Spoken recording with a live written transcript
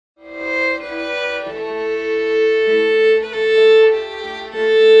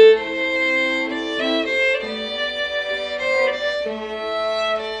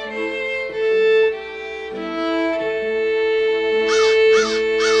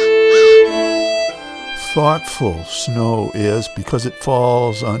thoughtful snow is because it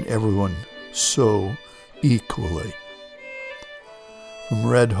falls on everyone so equally. From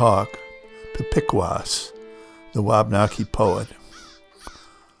Red Hawk, Pepiquas, the Wabanaki poet.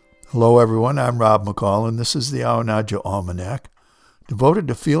 Hello everyone, I'm Rob McCall, and this is the Awanadjo Almanack, devoted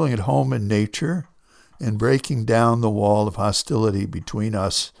to feeling at home in nature and breaking down the wall of hostility between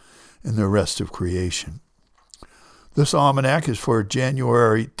us and the rest of creation. This almanac is for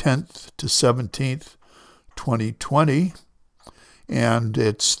January 10th to 17th, 2020, and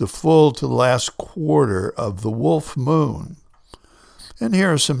it's the full to the last quarter of the wolf moon. And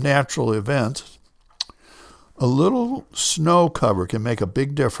here are some natural events. A little snow cover can make a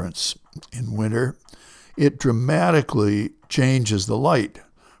big difference in winter. It dramatically changes the light.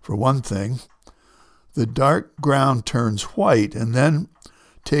 For one thing, the dark ground turns white and then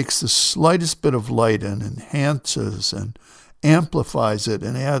takes the slightest bit of light and enhances and amplifies it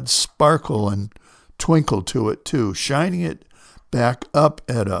and adds sparkle and twinkle to it too, shining it back up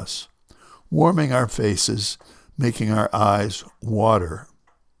at us, warming our faces, making our eyes water.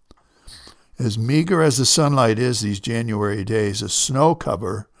 As meager as the sunlight is these January days, a snow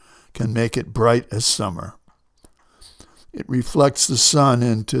cover can make it bright as summer. It reflects the sun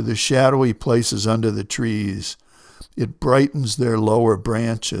into the shadowy places under the trees. It brightens their lower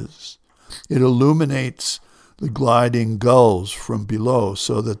branches. It illuminates the gliding gulls from below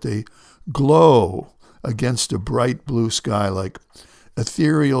so that they glow against a bright blue sky like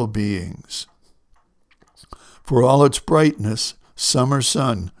ethereal beings. For all its brightness, summer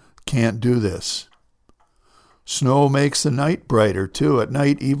sun can't do this. Snow makes the night brighter, too. At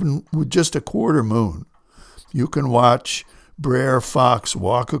night, even with just a quarter moon, you can watch Brer Fox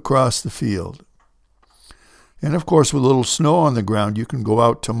walk across the field. And of course, with a little snow on the ground, you can go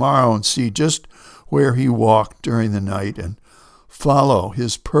out tomorrow and see just where he walked during the night and follow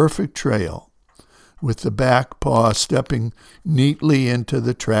his perfect trail, with the back paw stepping neatly into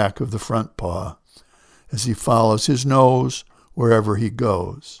the track of the front paw as he follows his nose wherever he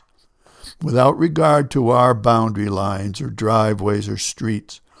goes, without regard to our boundary lines or driveways or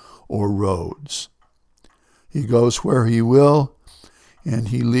streets or roads. He goes where he will, and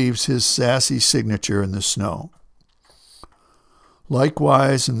he leaves his sassy signature in the snow.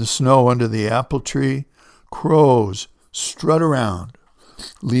 Likewise, in the snow under the apple tree, crows strut around,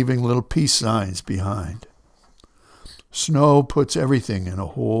 leaving little peace signs behind. Snow puts everything in a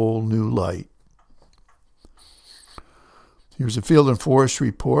whole new light. Here's a field and forest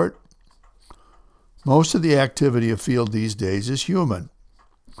report. Most of the activity of field these days is human.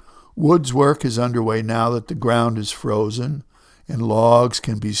 Woods work is underway now that the ground is frozen and logs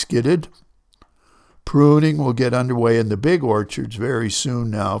can be skidded. Pruning will get underway in the big orchards very soon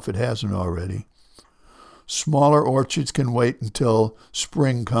now, if it hasn't already. Smaller orchards can wait until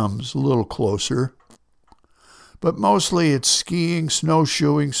spring comes a little closer. But mostly it's skiing,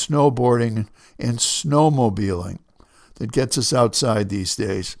 snowshoeing, snowboarding, and snowmobiling that gets us outside these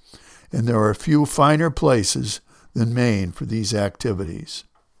days. And there are a few finer places than Maine for these activities.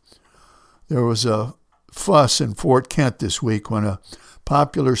 There was a fuss in Fort Kent this week when a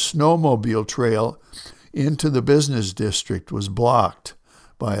popular snowmobile trail into the business district was blocked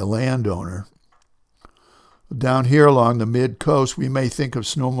by a landowner. Down here along the mid-coast, we may think of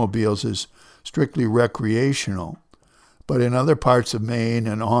snowmobiles as strictly recreational, but in other parts of Maine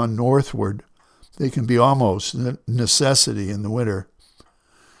and on northward, they can be almost a necessity in the winter.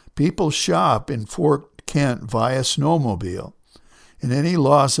 People shop in Fort Kent via snowmobile, and any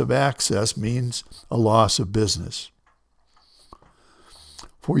loss of access means a loss of business.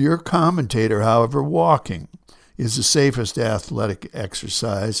 For your commentator, however, walking is the safest athletic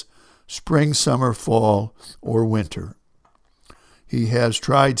exercise, spring, summer, fall, or winter. He has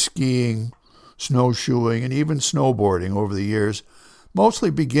tried skiing, snowshoeing, and even snowboarding over the years, mostly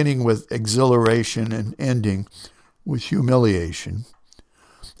beginning with exhilaration and ending with humiliation,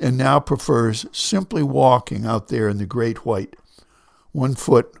 and now prefers simply walking out there in the great white, one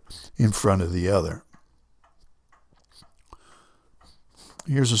foot in front of the other.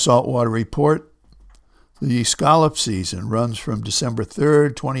 Here's a saltwater report. The scallop season runs from December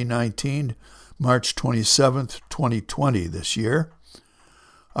 3rd, 2019, to March 27th, 2020 this year.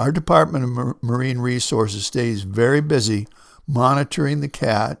 Our Department of Marine Resources stays very busy monitoring the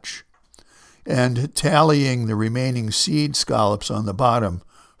catch and tallying the remaining seed scallops on the bottom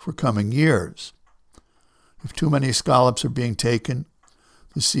for coming years. If too many scallops are being taken,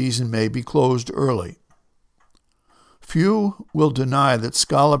 the season may be closed early. Few will deny that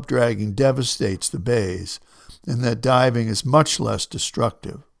scallop dragging devastates the bays and that diving is much less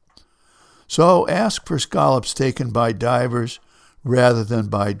destructive. So ask for scallops taken by divers rather than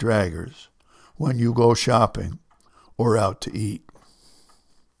by draggers. when you go shopping or out to eat.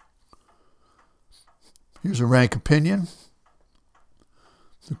 Here's a rank opinion.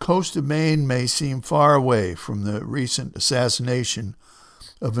 The coast of Maine may seem far away from the recent assassination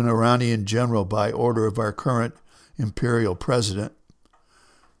of an Iranian general by order of our current imperial president.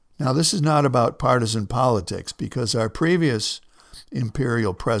 Now, this is not about partisan politics, because our previous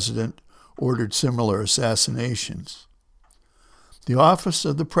imperial president ordered similar assassinations. The office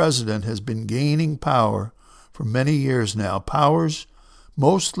of the president has been gaining power for many years now, powers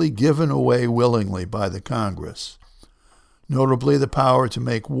mostly given away willingly by the Congress, notably the power to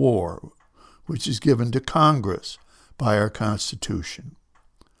make war, which is given to Congress by our Constitution.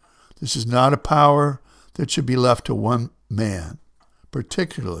 This is not a power that should be left to one man,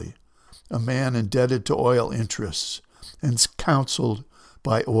 particularly a man indebted to oil interests and counseled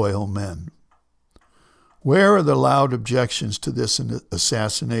by oil men. Where are the loud objections to this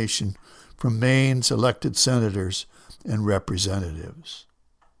assassination from Maine's elected senators and representatives?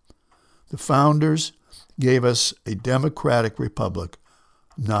 The founders gave us a democratic republic,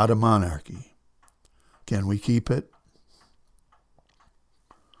 not a monarchy. Can we keep it?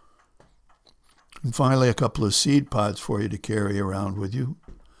 And finally, a couple of seed pods for you to carry around with you.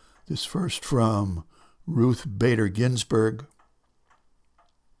 This first from Ruth Bader Ginsburg.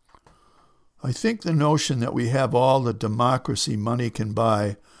 I think the notion that we have all the democracy money can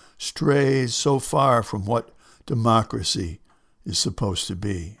buy strays so far from what democracy is supposed to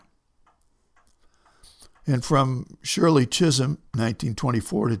be. And from Shirley Chisholm,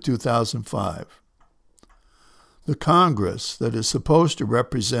 1924 to 2005. The Congress that is supposed to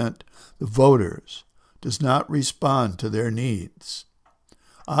represent the voters does not respond to their needs.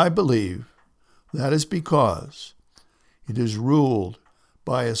 I believe that is because it is ruled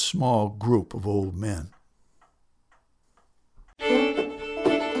by a small group of old men.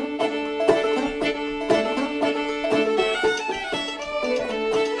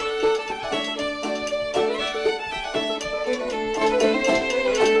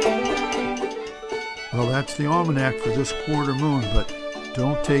 Well, that's the Almanack for this quarter moon, but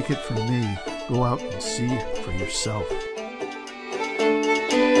don't take it from me. Go out and see for yourself.